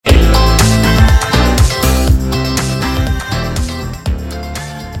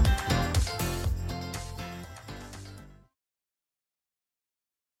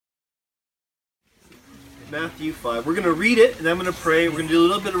Matthew 5. We're going to read it, and I'm going to pray. We're going to do a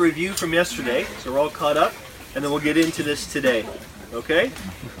little bit of review from yesterday, so we're all caught up, and then we'll get into this today. Okay?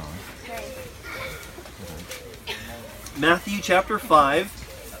 Matthew chapter 5,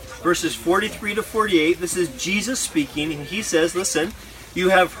 verses 43 to 48. This is Jesus speaking, and he says, listen, "You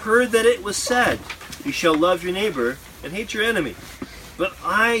have heard that it was said, 'You shall love your neighbor and hate your enemy.' But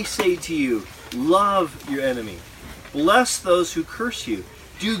I say to you, love your enemy. Bless those who curse you.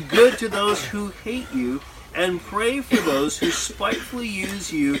 Do good to those who hate you, and pray for those who spitefully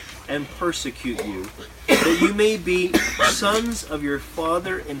use you and persecute you, that you may be sons of your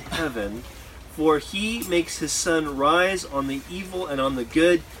Father in heaven. For he makes his sun rise on the evil and on the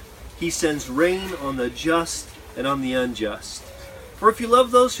good. He sends rain on the just and on the unjust. For if you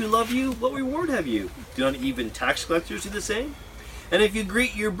love those who love you, what reward have you? Do not even tax collectors do the same? And if you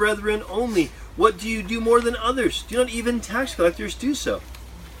greet your brethren only, what do you do more than others? Do not even tax collectors do so?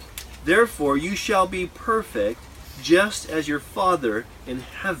 Therefore you shall be perfect, just as your Father in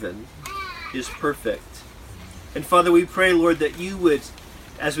heaven is perfect." And Father, we pray, Lord, that you would,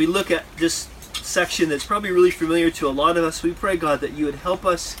 as we look at this section that's probably really familiar to a lot of us, we pray, God, that you would help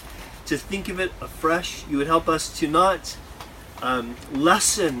us to think of it afresh. You would help us to not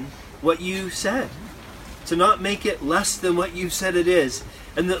lessen what you said, to not make it less than what you said it is.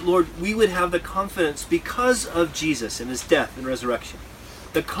 And that, Lord, we would have the confidence because of Jesus and his death and resurrection.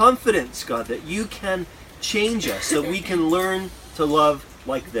 The confidence, God, that you can change us so we can learn to love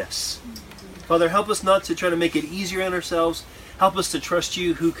like this. Father, help us not to try to make it easier on ourselves. Help us to trust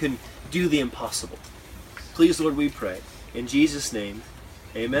you who can do the impossible. Please, Lord, we pray. In Jesus' name,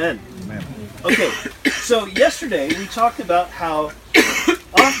 amen. Amen. Okay, so yesterday we talked about how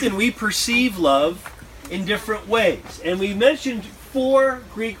often we perceive love in different ways. And we mentioned 4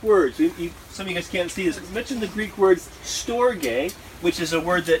 Greek words. Some of you guys can't see this. We mentioned the Greek word storge, which is a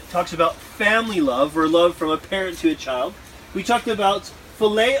word that talks about family love, or love from a parent to a child. We talked about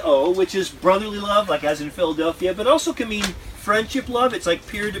phileo, which is brotherly love, like as in Philadelphia, but also can mean friendship love. It's like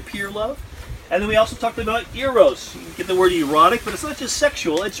peer-to-peer love. And then we also talked about eros. You get the word erotic, but it's not just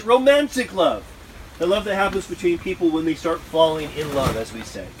sexual, it's romantic love. The love that happens between people when they start falling in love, as we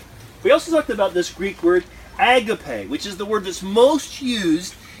say. We also talked about this Greek word agape, which is the word that's most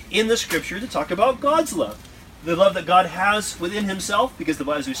used in the scripture to talk about God's love. The love that God has within himself, because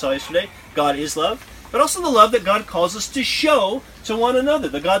as we saw yesterday, God is love. But also the love that God calls us to show to one another.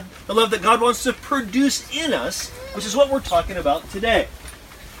 The love that God wants to produce in us, which is what we're talking about today.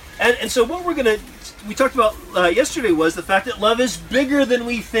 And so what we talked about yesterday was the fact that love is bigger than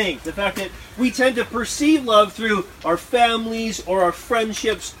we think. The fact that we tend to perceive love through our families or our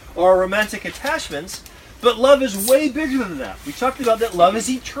friendships or our romantic attachments. But love is way bigger than that. We talked about that love is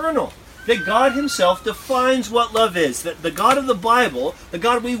eternal. That God himself defines what love is. That the God of the Bible, the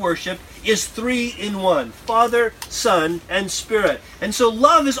God we worship, is 3 in 1. Father, Son, and Spirit. And so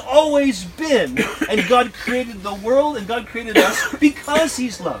love has always been. And God created the world and God created us because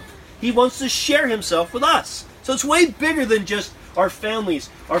he's love. He wants to share himself with us. So it's way bigger than just our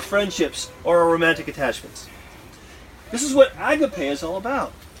families, our friendships, or our romantic attachments. This is what agape is all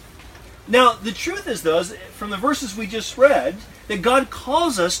about. Now, the truth is, though, from the verses we just read, that God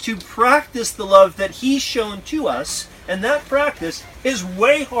calls us to practice the love that he's shown to us, and that practice is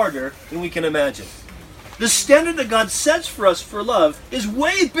way harder than we can imagine. The standard that God sets for us for love is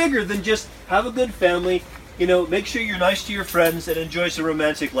way bigger than just have a good family, make sure you're nice to your friends, and enjoy some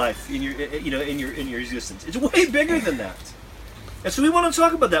romantic life in your existence. It's way bigger than that. And so we want to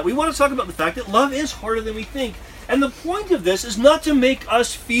talk about that. We want to talk about the fact that love is harder than we think. And the point of this is not to make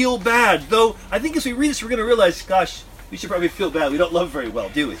us feel bad. Though I think as we read this, we're going to realize, gosh, we should probably feel bad. We don't love very well,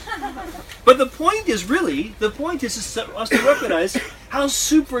 do we? But the point is for us to recognize how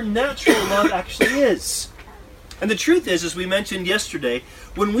supernatural love actually is. And the truth is, as we mentioned yesterday,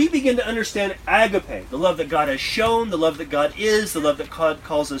 when we begin to understand agape, the love that God has shown, the love that God is, the love that God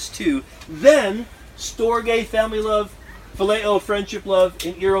calls us to, then storge, family love, phileo, friendship love,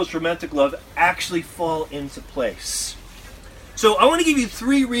 and eros, romantic love, actually fall into place. So I want to give you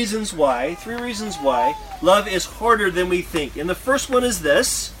 3 reasons why love is harder than we think. And the first one is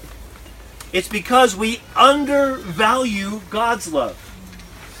this. It's because we undervalue God's love.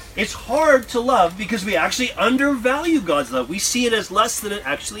 It's hard to love because we actually undervalue God's love. We see it as less than it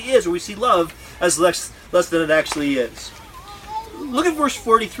actually is, or we see love as less than it actually is. Look at verse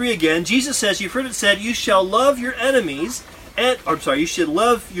 43 again. Jesus says, you've heard it said, you shall love your enemies, you should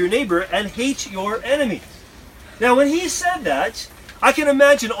love your neighbor and hate your enemy. Now when he said that, I can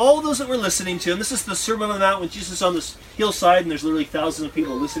imagine all those that were listening to him. This is the Sermon on the Mount when Jesus is on this hillside and there's literally thousands of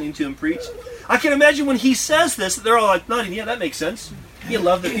people listening to him preach. I can imagine when he says this, they're all like nodding, yeah, that makes sense. You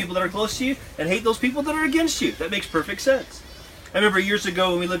love the people that are close to you and hate those people that are against you. That makes perfect sense. I remember years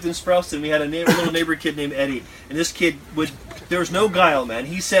ago when we lived in Sproutston, we had a little neighbor kid named Eddie, and this kid there was no guile, man.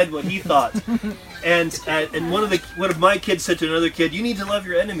 He said what he thought, and one of my kids said to another kid, "You need to love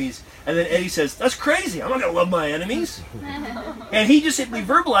your enemies." And then Eddie says, "That's crazy. I'm not going to love my enemies." And he just simply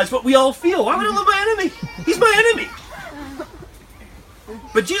verbalized what we all feel. Why would I love my enemy? He's my enemy.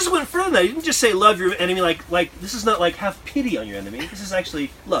 But Jesus went further than that. He didn't just say love your enemy like this is not like have pity on your enemy. This is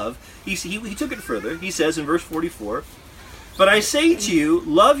actually love. He took it further. He says in verse 44. But I say to you,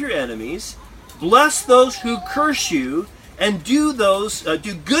 love your enemies, bless those who curse you, and do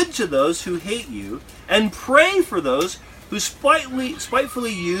good to those who hate you, and pray for those who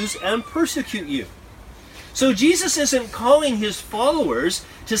spitefully use and persecute you. So Jesus isn't calling his followers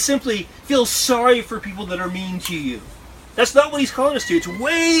to simply feel sorry for people that are mean to you. That's not what he's calling us to. It's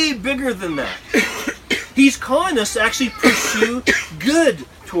way bigger than that. He's calling us to actually pursue good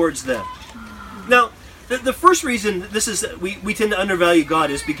towards them. Now, the first reason we tend to undervalue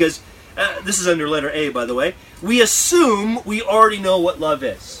God is because, this is under letter A, by the way, we assume we already know what love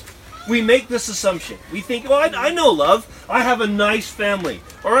is. We make this assumption. We think, oh, I know love. I have a nice family,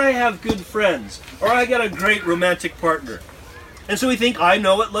 or I have good friends, or I got a great romantic partner. And so we think, I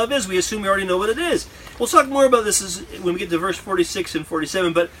know what love is. We assume we already know what it is. We'll talk more about this when we get to verse 46 and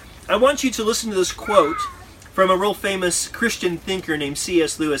 47, but I want you to listen to this quote from a real famous Christian thinker named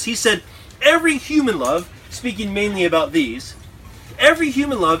C.S. Lewis. He said, every human love, speaking mainly about these, every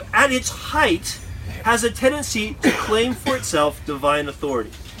human love at its height has a tendency to claim for itself divine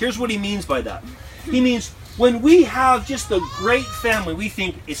authority. Here's what he means by that. He means when we have just a great family, we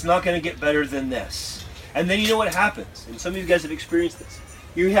think it's not going to get better than this. And then you know what happens, and some of you guys have experienced this.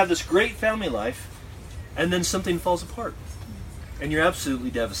 You have this great family life, and then something falls apart, and you're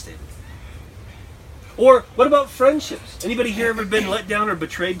absolutely devastated. Or what about friendships? Anybody here ever been let down or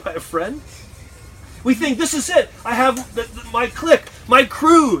betrayed by a friend? We think, this is it. I have my clique, my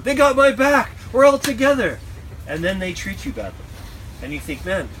crew. They got my back. We're all together. And then they treat you badly. And you think,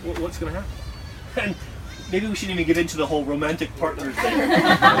 man, what's going to happen? And maybe we shouldn't even get into the whole romantic partner thing.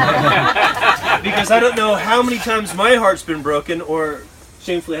 Because I don't know how many times my heart's been broken, or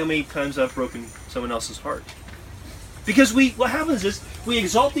shamefully how many times I've broken someone else's heart. Because what happens is we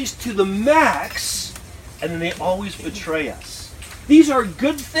exalt these to the max, and then they always betray us. These are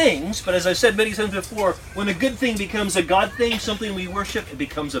good things, but as I said many times before, when a good thing becomes a God thing, something we worship, it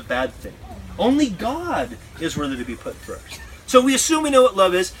becomes a bad thing. Only God is worthy to be put first. So we assume we know what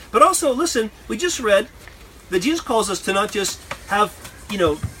love is, but also, listen, we just read that Jesus calls us to not just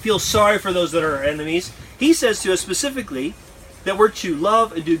feel sorry for those that are our enemies. He says to us specifically that we're to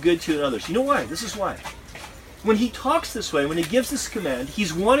love and do good to others. You know why? This is why. When he talks this way, when he gives this command,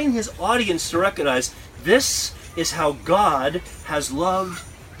 he's wanting his audience to recognize this is how God has loved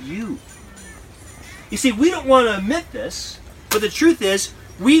you. You see, we don't want to admit this, but the truth is,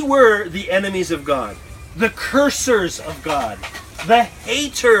 we were the enemies of God, the cursers of God, the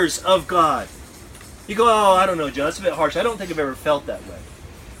haters of God. You go, oh, I don't know, John, that's a bit harsh. I don't think I've ever felt that way.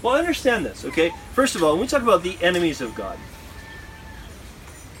 Well, understand this, okay? First of all, when we talk about the enemies of God,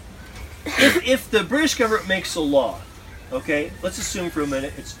 if the British government makes a law, okay, let's assume for a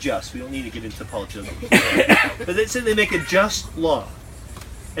minute it's just. We don't need to get into politics. But they say they make a just law.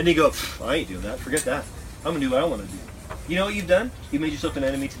 And they go, I ain't doing that. Forget that. I'm going to do what I want to do. You know what you've done? You made yourself an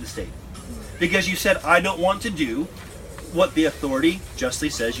enemy to the state. Because you said, I don't want to do what the authority justly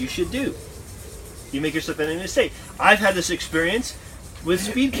says you should do. You make yourself an enemy to the state. I've had this experience with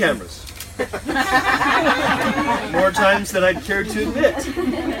speed cameras. More times than I'd care to admit.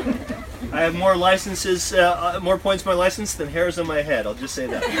 I have more licenses, more points on my license than hairs on my head. I'll just say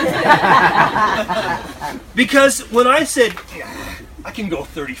that. Because when I said, I can go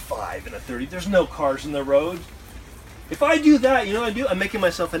 35 in a 30, there's no cars in the road. If I do that, you know what I do? I'm making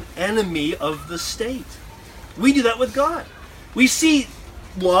myself an enemy of the state. We do that with God. We see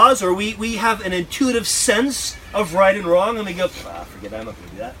laws, or we have an intuitive sense of right and wrong, and we go, forget it, I'm not going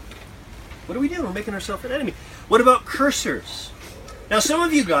to do that. What are we doing? We're making ourselves an enemy. What about cursors? Now, some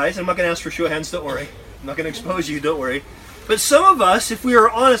of you guys, I'm not going to ask for show of hands, don't worry. I'm not going to expose you, don't worry. But some of us, if we are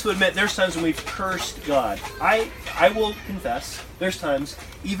honest, would admit there's times when we've cursed God. I will confess, there's times,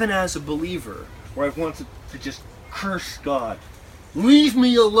 even as a believer, where I've wanted to just curse God. Leave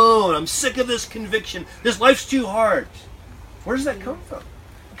me alone. I'm sick of this conviction. This life's too hard. Where does that come from?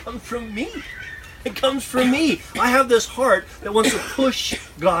 It comes from me. It comes from me. I have this heart that wants to push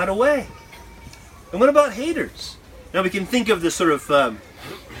God away. And what about haters? Now we can think of the sort of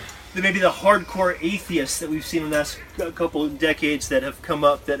maybe the hardcore atheists that we've seen in the last couple of decades that have come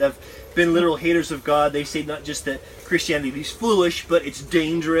up, that have been literal haters of God. They say not just that Christianity is foolish, but it's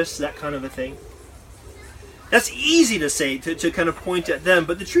dangerous, that kind of a thing. That's easy to say, to kind of point at them,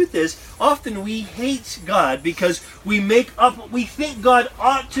 but the truth is, often we hate God because we make up what we think God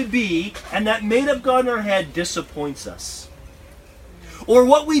ought to be, and that made-up God in our head disappoints us. Or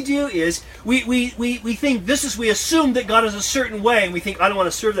what we do is, we think we assume that God is a certain way, and we think, I don't want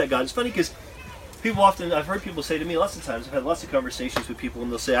to serve that God. It's funny because people often, I've heard people say to me lots of times, I've had lots of conversations with people,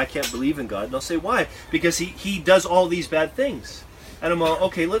 and they'll say, I can't believe in God. And I'll say, why? Because he does all these bad things. And I'm all,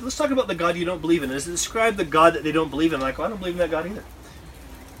 okay, let's talk about the God you don't believe in. Does it describe the God that they don't believe in? I'm like, well, I don't believe in that God either.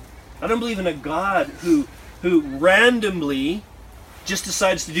 I don't believe in a God who randomly just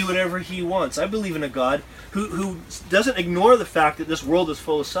decides to do whatever he wants. I believe in a God who doesn't ignore the fact that this world is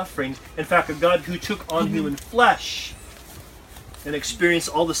full of suffering. In fact, a God who took on human flesh and experienced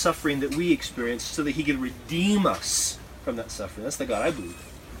all the suffering that we experience so that he could redeem us from that suffering. That's the God I believe.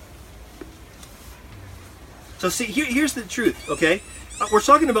 So see, here's the truth, okay? We're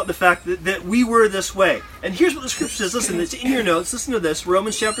talking about the fact that we were this way. And here's what the scripture says. Listen, it's in your notes. Listen to this,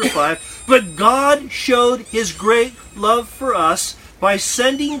 Romans chapter 5. But God showed his great love for us by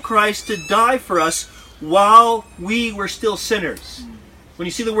sending Christ to die for us while we were still sinners. When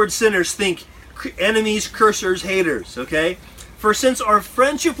you see the word sinners, think enemies, cursors, haters, okay? For since our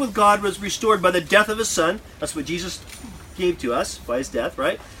friendship with God was restored by the death of his Son, that's what Jesus gave to us by his death,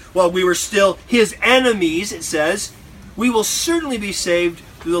 right? While we were still his enemies, it says, we will certainly be saved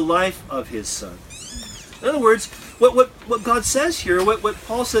through the life of his Son. In other words, what God says here, what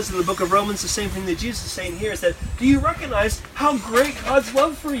Paul says in the book of Romans, the same thing that Jesus is saying here, is that, do you recognize how great God's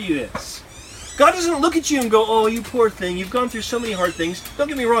love for you is? God doesn't look at you and go, oh, you poor thing, you've gone through so many hard things. Don't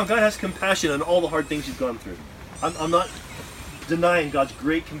get me wrong, God has compassion on all the hard things you've gone through. I'm not denying God's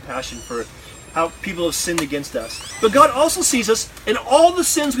great compassion for how people have sinned against us. But God also sees us in all the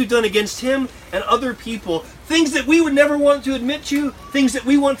sins we've done against him and other people, things that we would never want to admit to, things that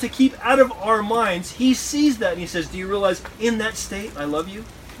we want to keep out of our minds. He sees that and he says, do you realize in that state I love you?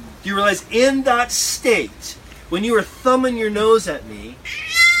 Do you realize in that state, when you were thumbing your nose at me,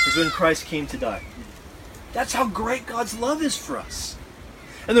 is when Christ came to die? That's how great God's love is for us.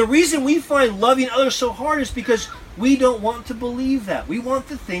 And the reason we find loving others so hard is because we don't want to believe that. We want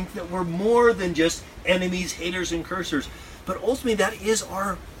to think that we're more than just enemies, haters, and cursors. But ultimately, that is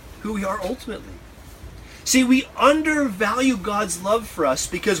who we are ultimately. See, we undervalue God's love for us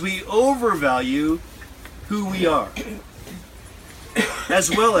because we overvalue who we are.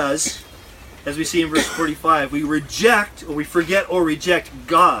 As well as we see in verse 45, we reject, or we forget or reject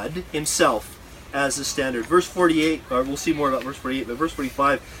God himself as the standard. Verse 48, or we'll see more about verse 48, but verse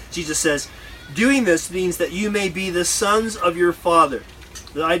 45, Jesus says, doing this means that you may be the sons of your Father.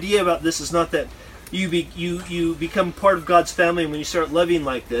 The idea about this is not that you become part of God's family, and when you start loving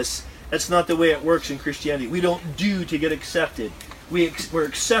like this, that's not the way it works in Christianity. We don't do to get accepted. We're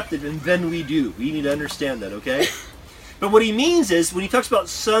accepted and then we do. We need to understand that, okay? But what he means is, when he talks about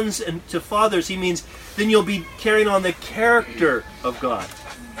sons and to fathers, he means then you'll be carrying on the character of God.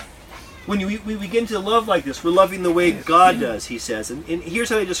 When we begin to love like this, we're loving the way God does, he says. And here's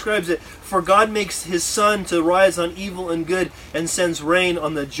how he describes it. For God makes his sun to rise on evil and good and sends rain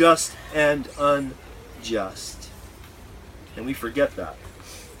on the just and unjust. And we forget that.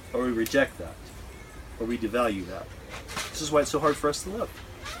 Or we reject that. Or we devalue that. This is why it's so hard for us to love.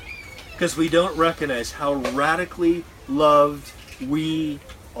 Because we don't recognize how radically loved we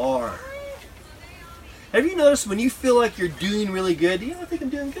are. Have you noticed when you feel like you're doing really good, I think I'm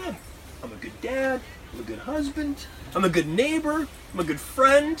doing good. I'm a good dad, I'm a good husband, I'm a good neighbor, I'm a good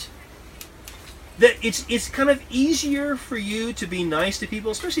friend. That it's kind of easier for you to be nice to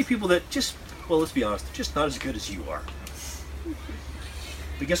people, especially people that just, well, let's be honest, they're just not as good as you are.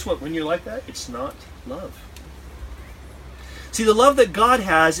 But guess what? When you're like that, it's not love. See, the love that God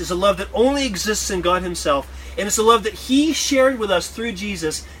has is a love that only exists in God himself. And it's a love that he shared with us through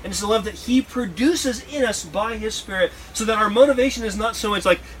Jesus. And it's a love that he produces in us by his Spirit. So that our motivation is not so much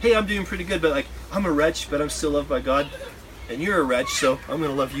like, hey, I'm doing pretty good, but like, I'm a wretch, but I'm still loved by God. And you're a wretch, so I'm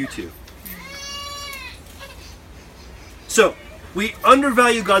going to love you too. So, we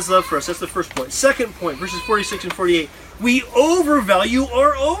undervalue God's love for us. That's the first point. Second point, verses 46 and 48. We overvalue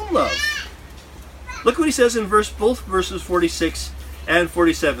our own love. Look what he says in both verses 46 and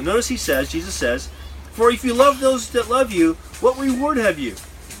 47. Notice Jesus says, for if you love those that love you, what reward have you?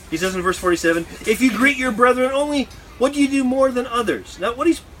 He says in verse 47, if you greet your brethren only, what do you do more than others? Now what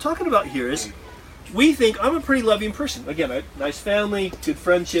he's talking about here is, we think, I'm a pretty loving person. Again, a nice family, good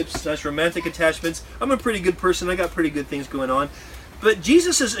friendships, nice romantic attachments. I'm a pretty good person. I got pretty good things going on. But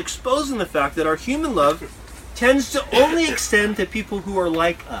Jesus is exposing the fact that our human love tends to only extend to people who are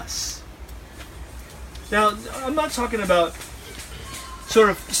like us. Now, I'm not talking about sort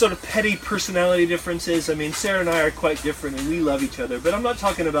of petty personality differences. I mean, Sarah and I are quite different and we love each other, but I'm not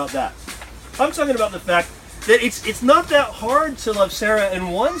talking about that. I'm talking about the fact that it's not that hard to love Sarah in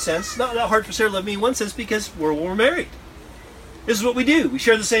one sense. It's not that hard for Sarah to love me in one sense because we're married. This is what we do. We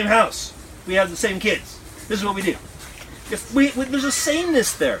share the same house. We have the same kids. This is what we do. There's a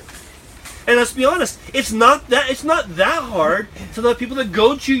sameness there. And let's be honest, it's not that hard to love people that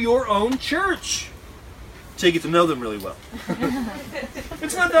go to your own church. So you get to know them really well.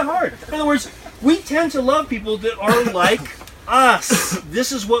 It's not that hard. In other words, we tend to love people that are like us.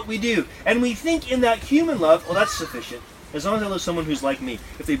 This is what we do. And we think in that human love, well, that's sufficient. As long as I love someone who's like me.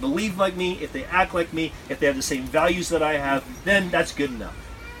 If they believe like me, if they act like me, if they have the same values that I have, then that's good enough.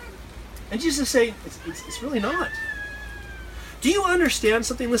 And Jesus is saying, it's really not. Do you understand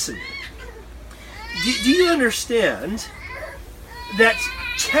something? Listen. Do you understand that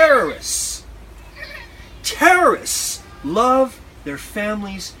terrorists love their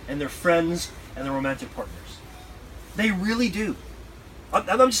families and their friends and their romantic partners? They really do. I'm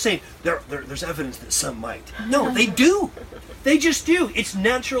just saying, there's evidence that some might. No, they do. They just do. It's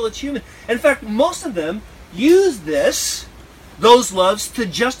natural, it's human. In fact, most of them use those loves to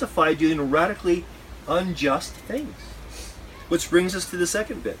justify doing radically unjust things. Which brings us to the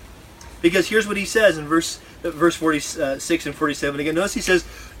second bit. Because here's what he says in verse 46 and 47. Again, notice he says,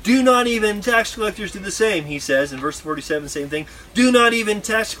 do not even tax collectors do the same, he says. In verse 47, same thing. Do not even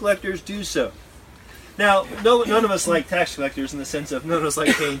tax collectors do so. Now, none of us like tax collectors in the sense of none of us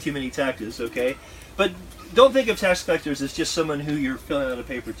like paying too many taxes, okay? But don't think of tax collectors as just someone who you're filling out a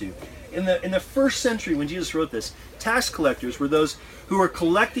paper to. In the first century, when Jesus wrote this, tax collectors were those who were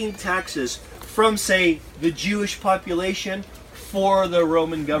collecting taxes from, say, the Jewish population for the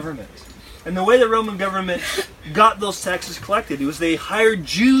Roman government. And the way the Roman government got those taxes collected was they hired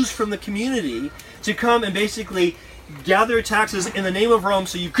Jews from the community to come and basically gather taxes in the name of Rome,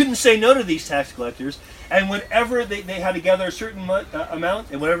 so you couldn't say no to these tax collectors. And whenever they had to gather a certain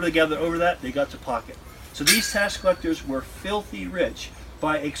amount, and whenever they gathered over that, they got to pocket. So these tax collectors were filthy rich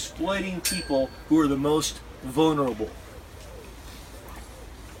by exploiting people who were the most vulnerable.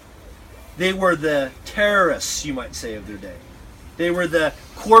 They were the terrorists, you might say, of their day. They were the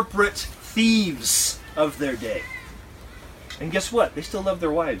corporate thieves of their day. And guess what? They still love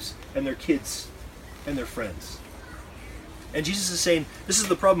their wives and their kids and their friends. And Jesus is saying, this is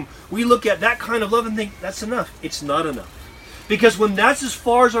the problem. We look at that kind of love and think, that's enough. It's not enough. Because when that's as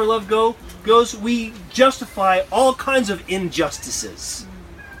far as our love goes, we justify all kinds of injustices.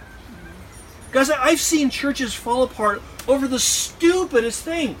 Guys, I've seen churches fall apart over the stupidest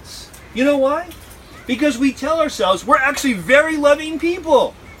things. You know why? Because we tell ourselves we're actually very loving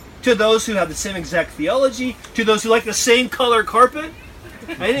people. To those who have the same exact theology, to those who like the same color carpet.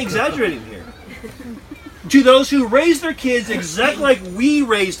 I ain't exaggerating here. To those who raise their kids exactly like we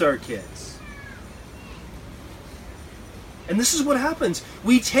raised our kids. And this is what happens.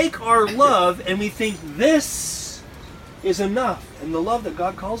 We take our love and we think this is enough. And the love that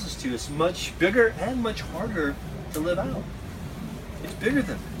God calls us to is much bigger and much harder to live out. It's bigger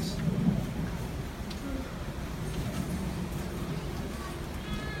than this.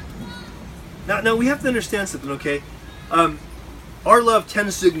 Now we have to understand something, okay? Our love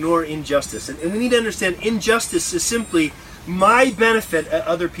tends to ignore injustice. And we need to understand injustice is simply my benefit at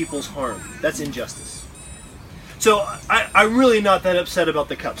other people's harm. That's injustice. So I'm really not that upset about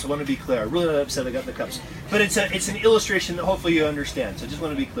the cups. I want to be clear. I'm really not upset about the cups. But it's an illustration that hopefully you understand. So I just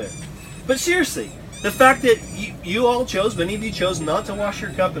want to be clear. But seriously, the fact that you all chose, many of you chose not to wash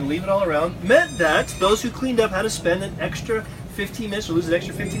your cup and leave it all around, meant that those who cleaned up had to spend an extra 15 minutes or lose an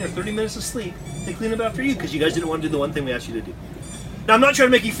extra 15 or 30 minutes of sleep to clean up after you because you guys didn't want to do the one thing we asked you to do. Now, I'm not trying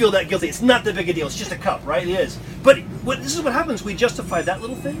to make you feel that guilty. It's not that big a deal. It's just a cup, right? It is. But this is what happens. We justify that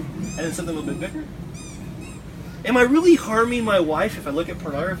little thing and then something a little bit bigger. Am I really harming my wife if I look at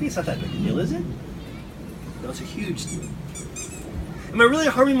pornography? It's not that big a deal, is it? No, it's a huge deal. Am I really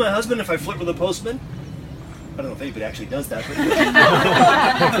harming my husband if I flirt with a postman? I don't know if anybody actually does that.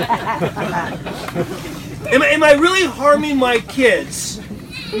 But am I really harming my kids?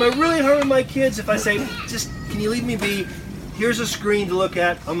 Am I really harming my kids if I say, just, can you leave me be? Here's a screen to look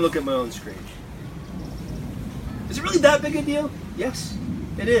at. I'm going to look at my own screen. Is it really that big a deal? Yes,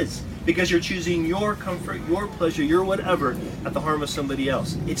 it is. Because you're choosing your comfort, your pleasure, your whatever at the harm of somebody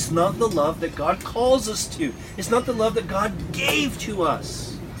else. It's not the love that God calls us to. It's not the love that God gave to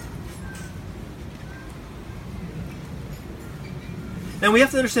us. Now we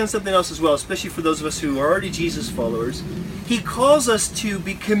have to understand something else as well, especially for those of us who are already Jesus followers. He calls us to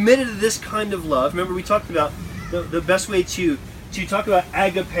be committed to this kind of love. Remember, we talked about the best way to talk about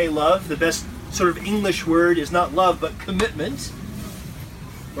agape love. The best sort of English word is not love, but commitment.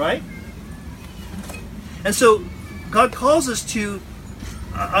 Right? And so God calls us to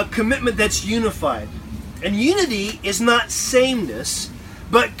a commitment that's unified. And unity is not sameness,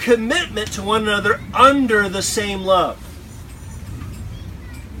 but commitment to one another under the same love.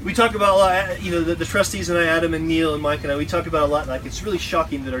 We talk about a lot, the trustees and I, Adam and Neil and Mike and I, we talk about a lot, like it's really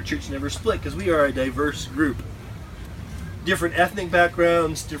shocking that our church never split because we are a diverse group. Different ethnic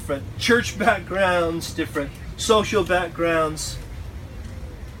backgrounds, different church backgrounds, different social backgrounds.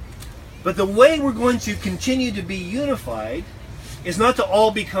 But the way we're going to continue to be unified is not to all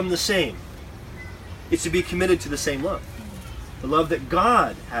become the same. It's to be committed to the same love. The love that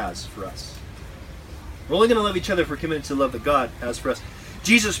God has for us. We're only going to love each other if we're committed to the love that God has for us.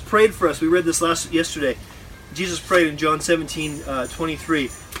 Jesus prayed for us. We read this yesterday. Jesus prayed in John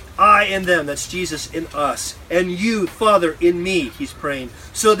 17:23. I in them, that's Jesus in us, and you, Father, in me, he's praying,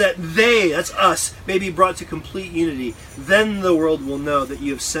 so that they, that's us, may be brought to complete unity. Then the world will know that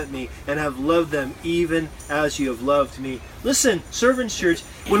you have sent me and have loved them even as you have loved me. Listen, Servants Church,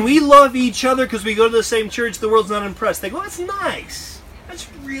 when we love each other because we go to the same church, the world's not impressed. They go, that's nice. That's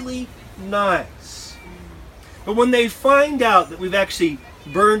really nice. But when they find out that we've actually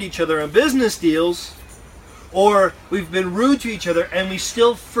burned each other on business deals, or we've been rude to each other and we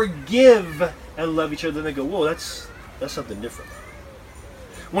still forgive and love each other, then they go, whoa, that's something different.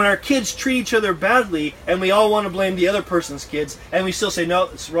 When our kids treat each other badly and we all want to blame the other person's kids and we still say, no,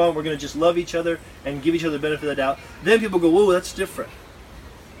 it's wrong, we're going to just love each other and give each other the benefit of the doubt, then people go, whoa, that's different.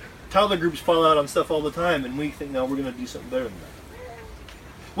 Toddler groups fall out on stuff all the time and we think, no, we're going to do something better than that.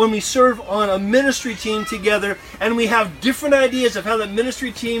 When we serve on a ministry team together and we have different ideas of how that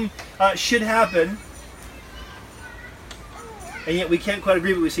ministry team should happen, and yet we can't quite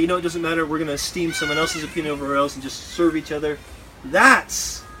agree, but we say, it doesn't matter, we're going to esteem someone else's opinion over ours and just serve each other.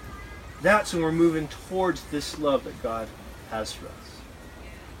 That's when we're moving towards this love that God has for us.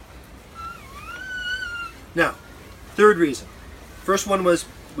 Now, third reason. First one was,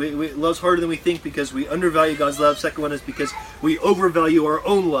 love's harder than we think because we undervalue God's love. Second one is because we overvalue our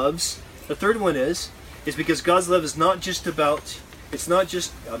own loves. The third one is because God's love is not just about, it's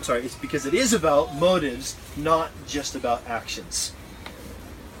because it is about motives, not just about actions.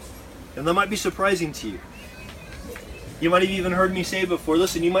 And that might be surprising to you. You might have even heard me say before,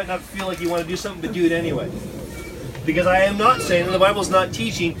 listen, you might not feel like you want to do something, but do it anyway. Because I am not saying, and the Bible's not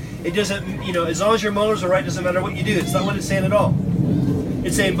teaching, it doesn't, as long as your motives are right, doesn't matter what you do. It's not what it's saying at all.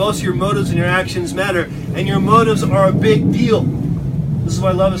 It's saying both your motives and your actions matter, and your motives are a big deal. This is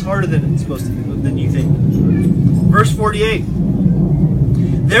why love is harder than it's supposed to be, than you think. Verse 48.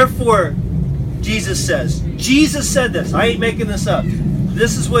 Therefore, Jesus said this. I ain't making this up.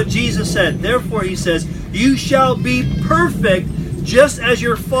 This is what Jesus said. Therefore, he says, you shall be perfect just as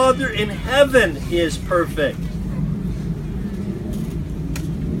your Father in heaven is perfect.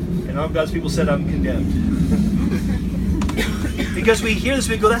 And all God's people said, I'm condemned. Because we hear this,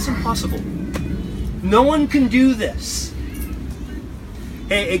 we go, that's impossible. No one can do this.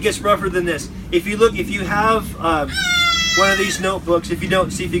 Hey, it gets rougher than this. If you have one of these notebooks, if you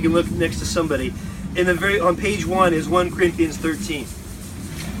don't, see if you can look next to somebody. On page 1 is 1 Corinthians 13.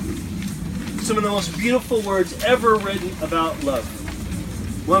 Some of the most beautiful words ever written about love.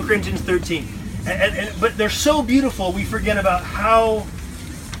 1 Corinthians 13. But they're so beautiful, we forget about how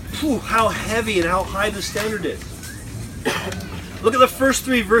heavy and how high the standard is. Look at the first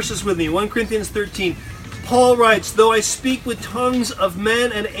 3 verses with me. 1 Corinthians 13. Paul writes, though I speak with tongues of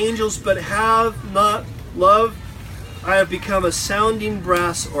men and angels, but have not love, I have become a sounding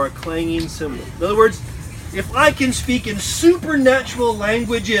brass or a clanging cymbal. In other words, if I can speak in supernatural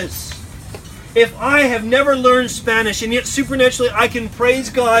languages, if I have never learned Spanish, and yet supernaturally I can praise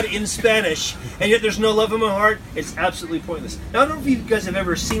God in Spanish, and yet there's no love in my heart, it's absolutely pointless. Now, I don't know if you guys have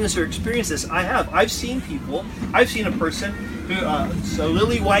ever seen this or experienced this. I have. I've seen a person who, a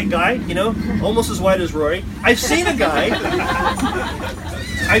lily white guy, almost as white as Rory. I've seen a guy,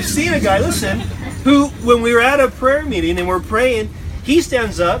 listen, who, when we were at a prayer meeting and we're praying, he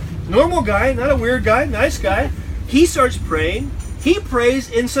stands up, normal guy, not a weird guy, nice guy, he starts praying. He prays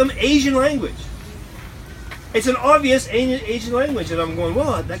in some Asian language. It's an obvious Asian language. And I'm going,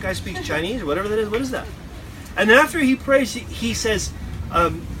 well, that guy speaks Chinese or whatever that is. What is that? And then after he prays, he says,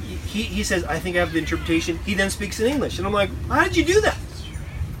 he says, I think I have the interpretation. He then speaks in English. And I'm like, how did you do that?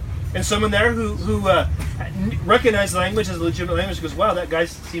 And someone there who recognized the language as a legitimate language goes, wow, that guy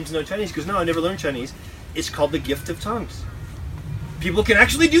seems to know Chinese. He goes, no, I never learned Chinese. It's called the gift of tongues. people can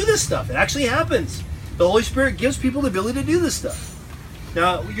actually do this stuff. It actually happens. The Holy Spirit gives people the ability to do this stuff.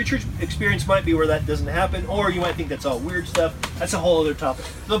 Now, your church experience might be where that doesn't happen, or you might think that's all weird stuff. That's a whole other topic.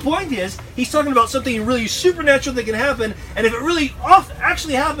 The point is, he's talking about something really supernatural that can happen, and if it really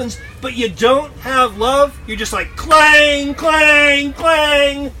actually happens, but you don't have love, you're just like, clang, clang,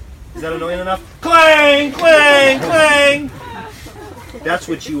 clang. Is that annoying enough? Clang, clang, clang. That's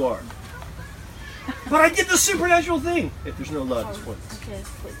what you are. But I did the supernatural thing. If there's no love, it's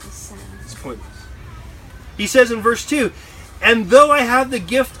pointless. It's pointless. He says in verse 2, and though I have the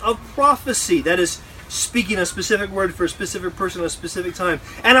gift of prophecy, that is, speaking a specific word for a specific person at a specific time,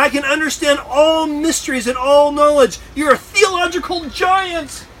 and I can understand all mysteries and all knowledge, you're a theological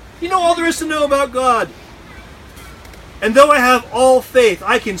giant. You know all there is to know about God. And though I have all faith,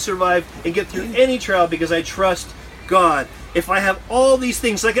 I can survive and get through any trial because I trust God. If I have all these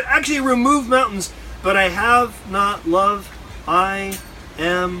things, I can actually remove mountains, but I have not love, I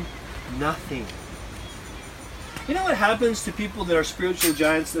am nothing. You know what happens to people that are spiritual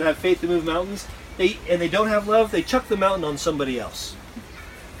giants that have faith to move mountains? They don't have love, they chuck the mountain on somebody else.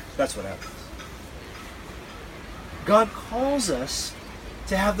 That's what happens. God calls us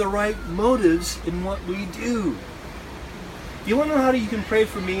to have the right motives in what we do. You want to know how you can pray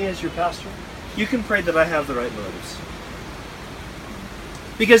for me as your pastor? You can pray that I have the right motives.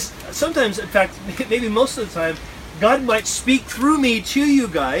 Because sometimes, in fact, maybe most of the time, God might speak through me to you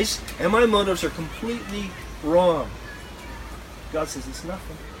guys, and my motives are completely wrong. God says it's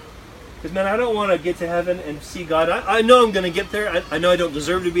nothing. Because, man, I don't want to get to heaven and see God. I know I'm going to get there. I know I don't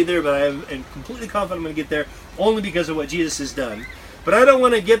deserve to be there, but I am completely confident I'm going to get there only because of what Jesus has done. But I don't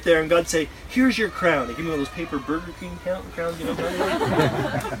want to get there and God say, here's your crown. They give me one of those paper Burger King crowns, you know.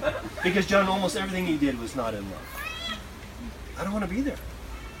 Because, John, almost everything he did was not in love. I don't want to be there.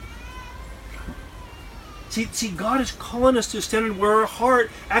 See, God is calling us to a standard where our heart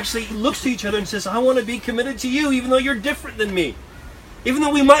actually looks to each other and says, I want to be committed to you even though you're different than me. Even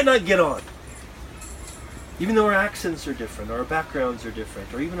though we might not get on. Even though our accents are different, or our backgrounds are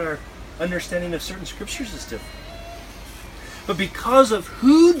different, or even our understanding of certain scriptures is different. But because of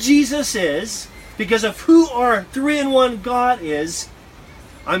who Jesus is, because of who our 3-in-1 God is,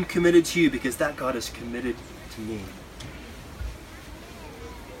 I'm committed to you because that God is committed to me.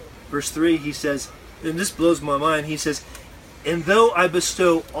 Verse 3, he says, and this blows my mind, he says, and though I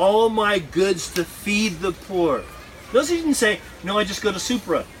bestow all my goods to feed the poor. Notice he didn't say, no, I just go to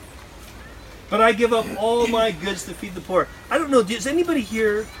Supra. But I give up all my goods to feed the poor. I don't know, does anybody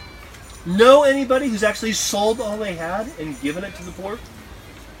here know anybody who's actually sold all they had and given it to the poor?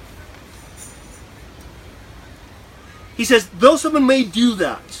 He says, though someone may do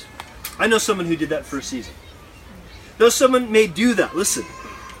that, I know someone who did that for a season. Though someone may do that, listen.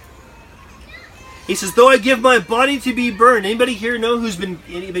 He says, though I give my body to be burned. Anybody here know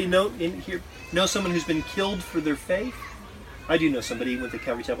know someone who's been killed for their faith? I do know somebody who went to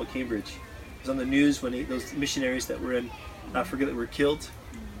Calvary Chapel, Cambridge. It was on the news when those missionaries that were in Africa that were killed.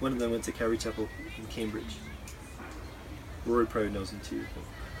 One of them went to Calvary Chapel in Cambridge. Rory probably knows him too.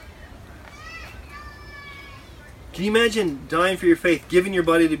 Can you imagine dying for your faith, giving your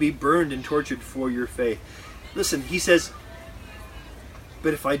body to be burned and tortured for your faith? Listen, he says,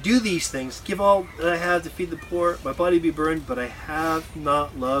 but if I do these things, give all that I have to feed the poor, my body be burned, but I have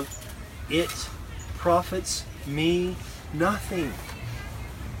not love, it profits me nothing.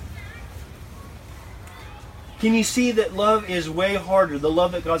 Can you see that love is way harder? The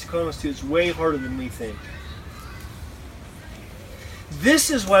love that God's calling us to is way harder than we think. This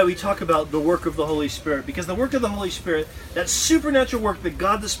is why we talk about the work of the Holy Spirit. Because the work of the Holy Spirit, that supernatural work that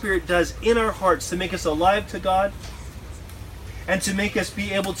God the Spirit does in our hearts to make us alive to God and to make us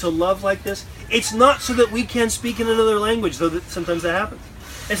be able to love like this, it's not so that we can speak in another language, though sometimes that happens.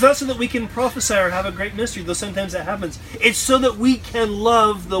 It's not so that we can prophesy or have a great mystery, though sometimes that happens. It's so that we can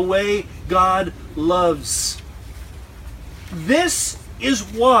love the way God loves. This is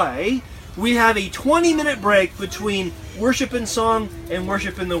why we have a 20-minute break between worship and song and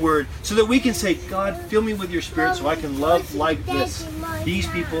worship in the Word, so that we can say, God, fill me with your Spirit so I can love like this. These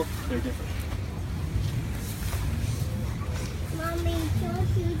people, they're different. Mommy, don't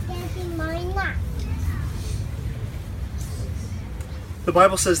you get in my lap? The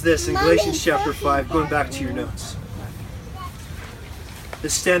Bible says this in Galatians chapter 5, going back to your notes. The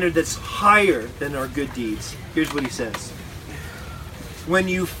standard that's higher than our good deeds. Here's what he says. When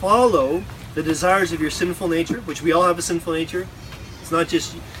you follow the desires of your sinful nature, which we all have a sinful nature, it's not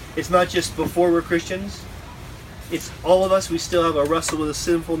just before we're Christians. It's all of us. We still have a wrestle with a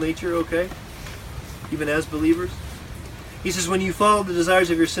sinful nature, okay? Even as believers. He says, when you follow the desires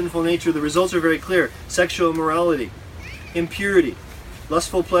of your sinful nature, the results are very clear. Sexual immorality, impurity,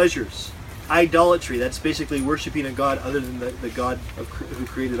 Lustful pleasures. Idolatry. That's basically worshiping a god other than the God who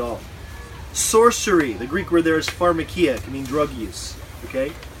created all. Sorcery. The Greek word there is pharmakia. It can mean drug use.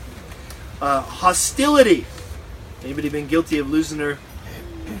 Okay? Hostility. Anybody been guilty of losing their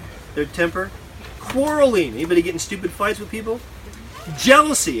temper? Quarreling. Anybody get in stupid fights with people?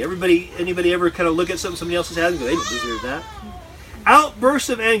 Jealousy. Anybody ever kind of look at something somebody else has and go, they don't deserve that? Outbursts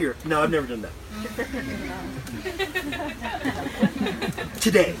of anger. No, I've never done that.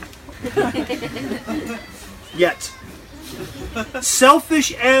 Today. Yet.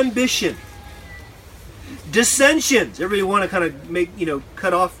 Selfish ambition. Dissensions. Everybody want to kind of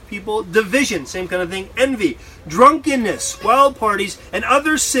cut off people. Division. Same kind of thing. Envy. Drunkenness. Wild parties. And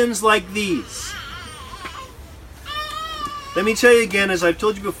other sins like these. Let me tell you again, as I've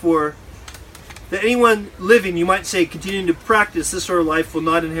told you before, that anyone living, you might say, continuing to practice this sort of life will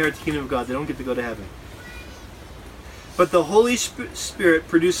not inherit the kingdom of God. They don't get to go to heaven. But the Holy Spirit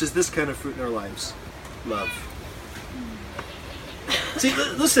produces this kind of fruit in our lives. Love. See,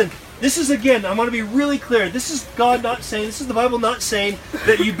 listen, this is, again, I want to be really clear. This is God not saying, this is the Bible not saying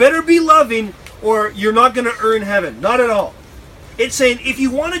that you better be loving or you're not going to earn heaven. Not at all. It's saying if you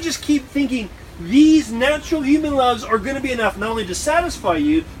want to just keep thinking, these natural human loves are going to be enough not only to satisfy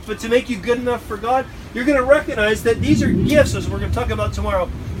you, but to make you good enough for God, you're going to recognize that these are gifts, as we're going to talk about tomorrow,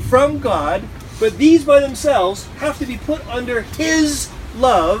 from God, but these by themselves have to be put under His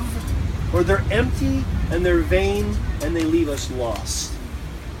love, or they're empty and they're vain and they leave us lost.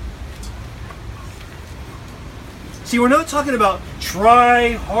 See, we're not talking about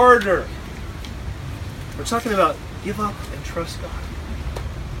try harder. We're talking about give up and trust God.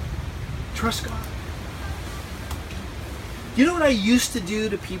 Trust God. You know what I used to do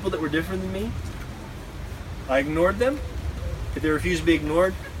to people that were different than me? I ignored them. If they refused to be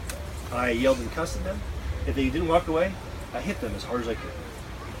ignored, I yelled and cussed at them. If they didn't walk away, I hit them as hard as I could.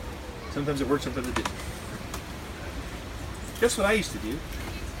 Sometimes it worked, sometimes it didn't. That's what I used to do.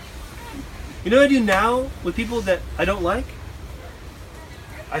 You know what I do now with people that I don't like?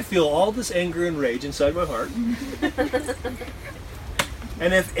 I feel all this anger and rage inside my heart.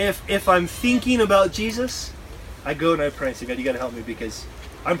 And if I'm thinking about Jesus, I go and I pray and say, God, you got to help me because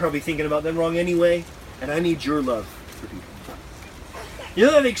I'm probably thinking about them wrong anyway, and I need your love for people. You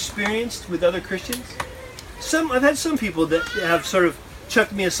know what I've experienced with other Christians? I've had some people that have sort of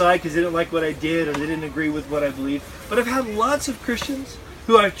chucked me aside because they didn't like what I did or they didn't agree with what I believed. But I've had lots of Christians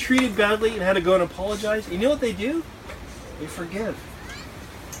who I've treated badly and had to go and apologize. You know what they do? They forgive.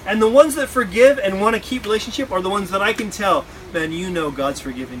 And the ones that forgive and want to keep relationship are the ones that I can tell, man, you know God's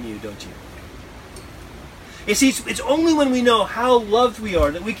forgiven you, don't you? You see, it's only when we know how loved we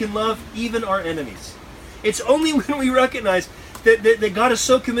are that we can love even our enemies. It's only when we recognize that God is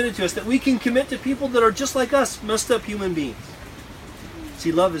so committed to us that we can commit to people that are just like us, messed up human beings.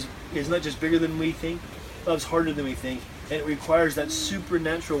 See, love is not just bigger than we think. Love's harder than we think. And it requires that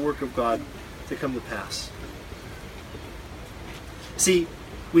supernatural work of God to come to pass. See,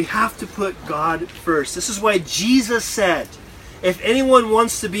 we have to put God first. This is why Jesus said, if anyone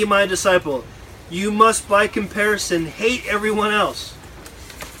wants to be my disciple, you must, by comparison, hate everyone else.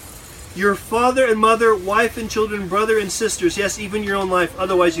 Your father and mother, wife and children, brother and sisters, yes, even your own life.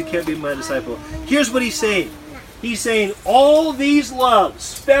 Otherwise, you can't be my disciple. Here's what he's saying. He's saying all these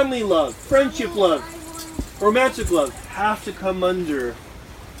loves, family love, friendship love, romantic love, have to come under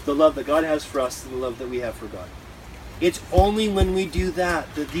the love that God has for us and the love that we have for God. It's only when we do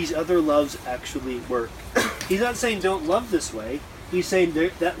that these other loves actually work. He's not saying don't love this way. He's saying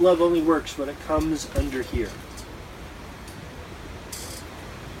that love only works when it comes under here.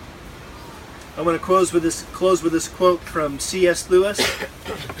 I'm going to close with this quote from C.S. Lewis.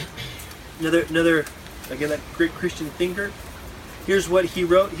 Another again, that great Christian thinker. Here's what he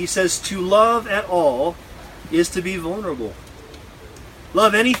wrote. He says, to love at all is to be vulnerable.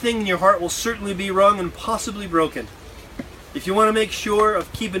 Love anything and your heart will certainly be wrung and possibly broken. If you want to make sure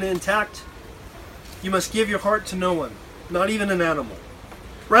of keeping it intact, you must give your heart to no one, not even an animal.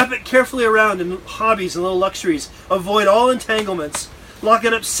 Wrap it carefully around in hobbies and little luxuries. Avoid all entanglements. Lock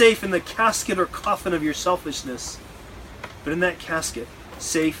it up safe in the casket or coffin of your selfishness. But in that casket,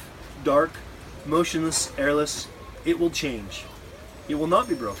 safe, dark, motionless, airless, it will change. It will not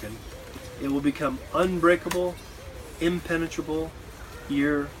be broken. It will become unbreakable, impenetrable,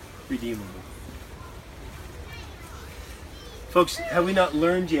 irredeemable. Folks, have we not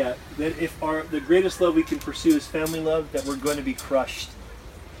learned yet that if the greatest love we can pursue is family love, that we're going to be crushed?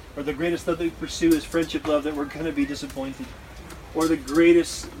 Or the greatest love that we pursue is friendship love, that we're going to be disappointed? Or the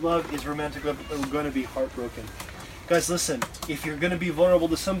greatest love is romantic love, that we're going to be heartbroken? Guys, listen, if you're going to be vulnerable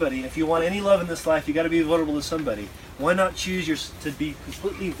to somebody, if you want any love in this life, you got to be vulnerable to somebody. Why not choose to be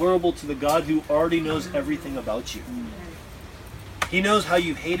completely vulnerable to the God who already knows everything about you? He knows how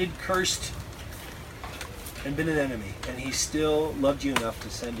you've hated, cursed, and been an enemy, and he still loved you enough to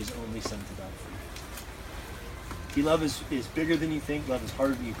send his only son to die for you. Love is bigger than you think, love is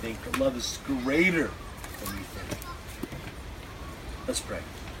harder than you think, but love is greater than you think. Let's pray.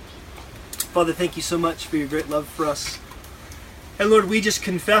 Father, thank you so much for your great love for us. And Lord, we just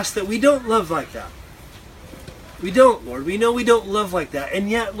confess that we don't love like that. We don't, Lord. We know we don't love like that. And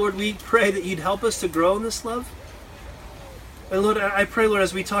yet, Lord, we pray that you'd help us to grow in this love. And Lord, I pray, Lord,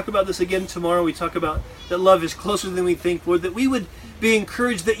 as we talk about this again tomorrow, we talk about that love is closer than we think, Lord, that we would be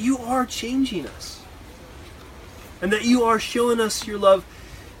encouraged that you are changing us. And that you are showing us your love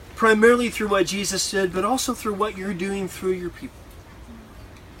primarily through what Jesus did, but also through what you're doing through your people.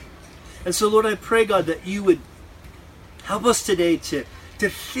 And so, Lord, I pray, God, that you would help us today to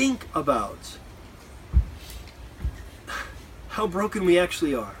think about how broken we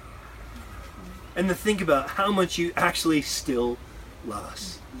actually are. And to think about how much you actually still love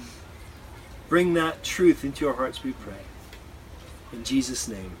us. Bring that truth into our hearts, we pray. In Jesus'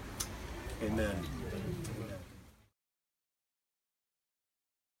 name, amen.